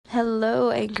Hello,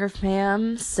 Anchor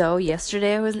fam. So,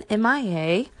 yesterday I was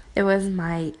MIA. It was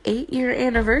my 8-year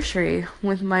anniversary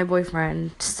with my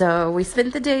boyfriend. So, we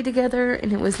spent the day together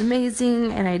and it was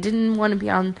amazing. And I didn't want to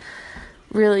be on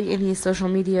really any social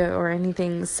media or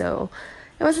anything. So,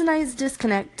 it was a nice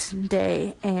disconnect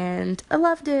day and I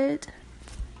loved it.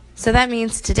 So, that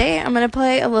means today I'm going to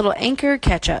play a little Anchor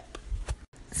catch up.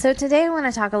 So today I want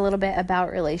to talk a little bit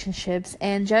about relationships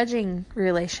and judging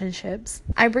relationships.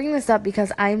 I bring this up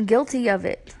because I'm guilty of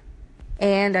it,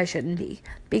 and I shouldn't be.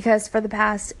 Because for the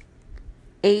past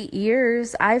 8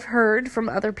 years, I've heard from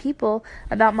other people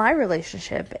about my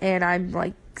relationship, and I'm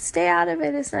like, stay out of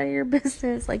it, it's none of your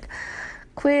business. Like,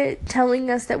 quit telling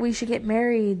us that we should get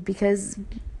married because,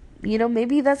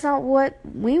 maybe that's not what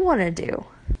we want to do.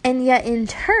 And yet, in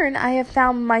turn, I have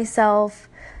found myself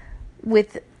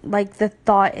with the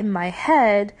thought in my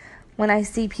head when I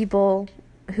see people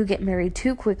who get married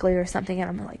too quickly or something, and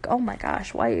I'm like, oh my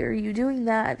gosh, why are you doing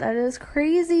that? That is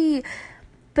crazy.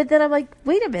 But then I'm like,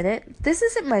 wait a minute, this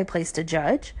isn't my place to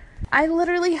judge. I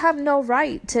literally have no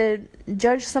right to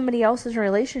judge somebody else's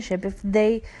relationship if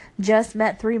they just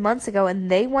met 3 months ago and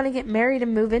they want to get married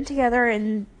and move in together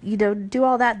and, do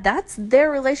all that. That's their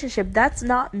relationship. That's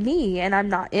not me, and I'm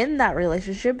not in that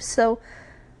relationship, so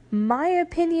my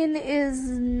opinion is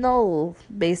null,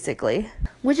 basically.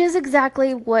 Which is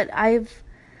exactly what I've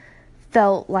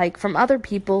felt like from other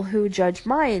people who judge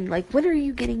mine. Like, when are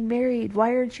you getting married?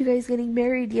 Why aren't you guys getting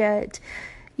married yet?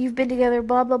 You've been together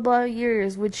blah, blah, blah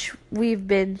years, which we've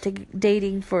been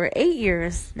dating for 8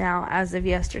 years now as of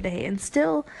yesterday, and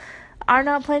still are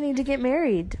not planning to get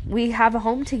married. We have a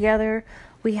home together.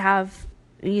 We have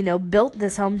built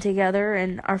this home together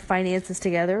and our finances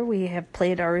together. We have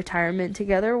planned our retirement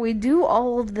together. We do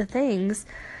all of the things.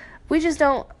 We just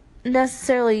don't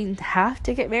necessarily have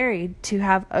to get married to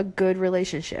have a good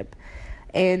relationship.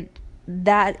 And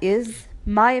that is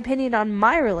my opinion on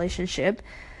my relationship.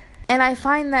 And I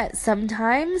find that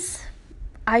sometimes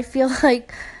I feel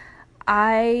like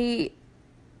I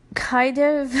kind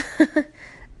of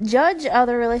judge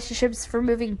other relationships for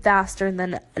moving faster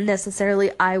than necessarily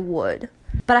I would.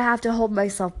 But I have to hold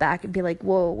myself back and be like,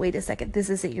 whoa, wait a second. This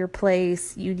isn't your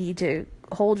place. You need to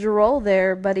hold your role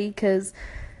there, buddy, because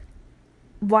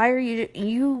why are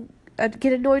you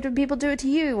get annoyed when people do it to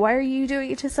you? Why are you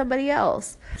doing it to somebody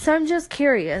else? So I'm just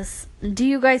curious. Do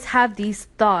you guys have these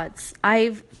thoughts?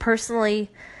 I've personally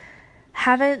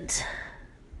haven't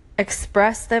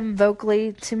expressed them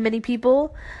vocally to many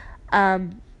people.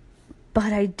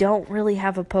 But I don't really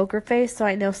have a poker face, so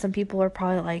I know some people are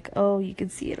probably like, oh, you can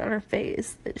see it on her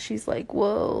face, that she's like,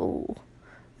 whoa,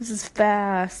 this is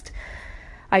fast.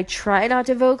 I try not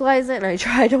to vocalize it, and I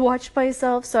try to watch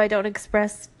myself so I don't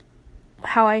express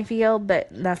how I feel, but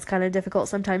that's kind of difficult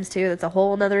sometimes too. That's a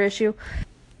whole nother issue.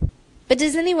 But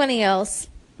does anybody else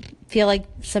feel like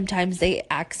sometimes they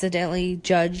accidentally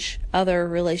judge other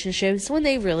relationships when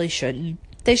they really shouldn't?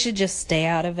 They should just stay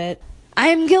out of it. I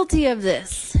am guilty of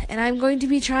this, and I'm going to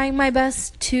be trying my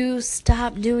best to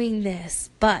stop doing this,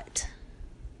 but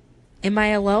am I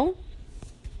alone?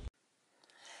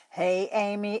 Hey,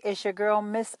 Amy, it's your girl,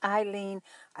 Miss Eileen.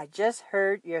 I just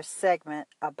heard your segment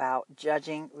about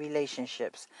judging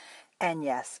relationships, and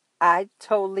yes, I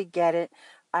totally get it.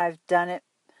 I've done it.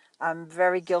 I'm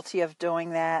very guilty of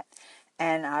doing that,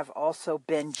 and I've also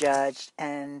been judged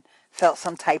and felt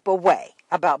some type of way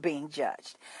about being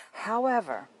judged.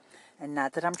 However, and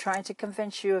not that I'm trying to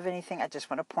convince you of anything, I just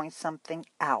want to point something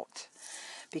out.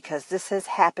 Because this has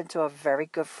happened to a very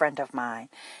good friend of mine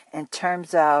in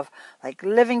terms of like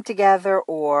living together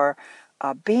or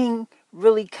being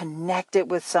really connected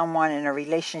with someone in a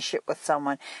relationship with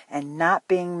someone and not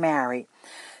being married.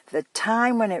 The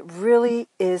time when it really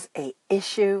is a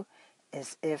issue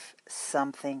is if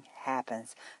something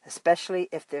happens, especially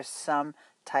if there's some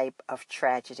type of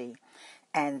tragedy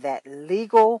and that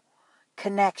legal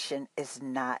connection is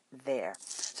not there.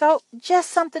 So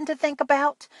just something to think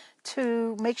about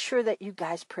to make sure that you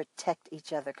guys protect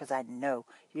each other, because I know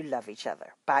you love each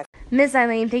other. Bye. Miss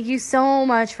Eileen, thank you so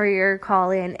much for your call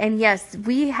in. And yes,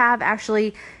 we have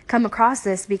actually come across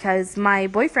this because my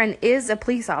boyfriend is a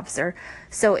police officer.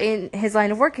 So in his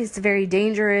line of work, it's very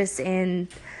dangerous. And,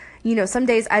 some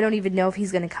days I don't even know if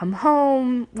he's going to come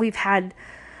home. We've had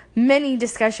many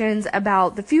discussions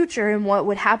about the future and what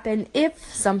would happen if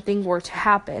something were to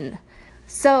happen.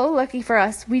 So, lucky for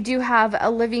us, we do have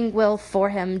a living will for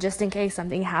him just in case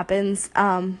something happens.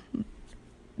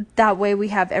 That way we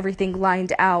have everything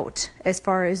lined out as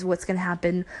far as what's going to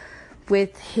happen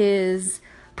with his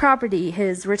property,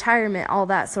 his retirement, all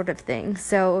that sort of thing.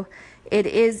 So, it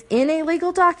is in a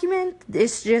legal document.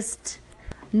 It's just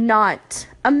not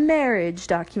a marriage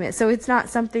document. So it's not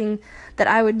something that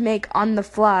I would make on the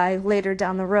fly later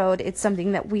down the road. It's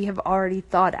something that we have already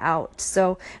thought out.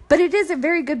 So, but it is a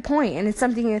very good point, and it's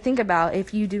something to think about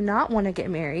if you do not want to get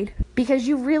married, because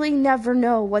you really never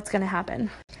know what's going to happen.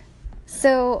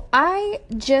 So I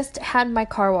just had my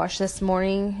car washed this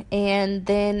morning, and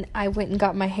then I went and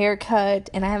got my hair cut,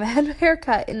 and I haven't had a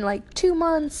haircut in like 2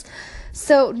 months.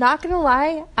 So not gonna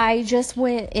lie, I just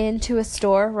went into a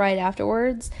store right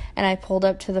afterwards, and I pulled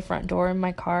up to the front door in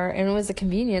my car, and it was a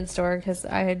convenience store because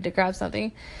I had to grab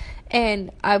something.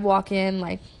 And I walk in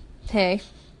like, hey,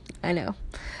 I know,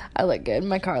 I look good,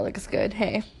 my car looks good,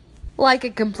 hey, like a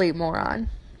complete moron.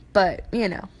 But, you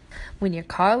know, when your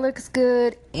car looks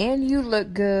good and you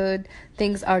look good,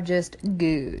 things are just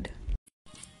good.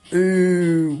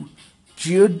 Ooh,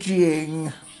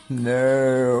 judging.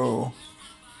 No.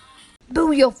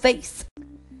 Boo your face.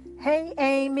 Hey,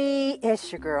 Amy,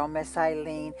 it's your girl, Miss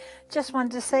Eileen. Just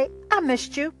wanted to say I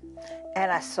missed you.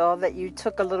 And I saw that you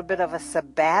took a little bit of a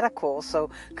sabbatical. So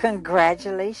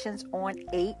congratulations on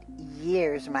 8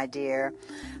 years, my dear.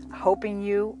 Hoping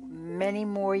you many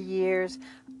more years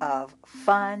of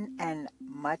fun and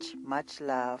much, much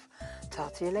love.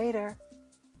 Talk to you later.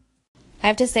 I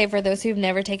have to say, for those who've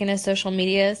never taken a social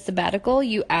media sabbatical,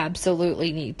 you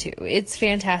absolutely need to. It's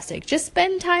fantastic. Just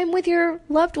spend time with your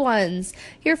loved ones,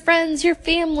 your friends, your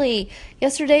family.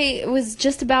 Yesterday, it was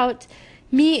just about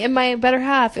me and my better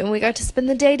half, and we got to spend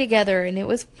the day together, and it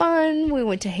was fun. We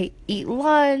went to eat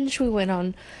lunch. We went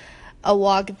on a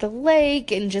walk at the lake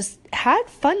and just had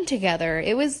fun together.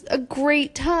 It was a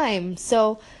great time.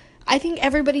 So I think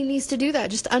everybody needs to do that.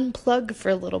 Just unplug for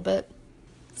a little bit.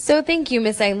 So thank you,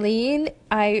 Miss Eileen.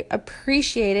 I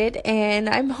appreciate it, and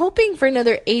I'm hoping for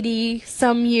another 80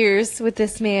 some years with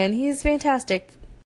this man. He's fantastic.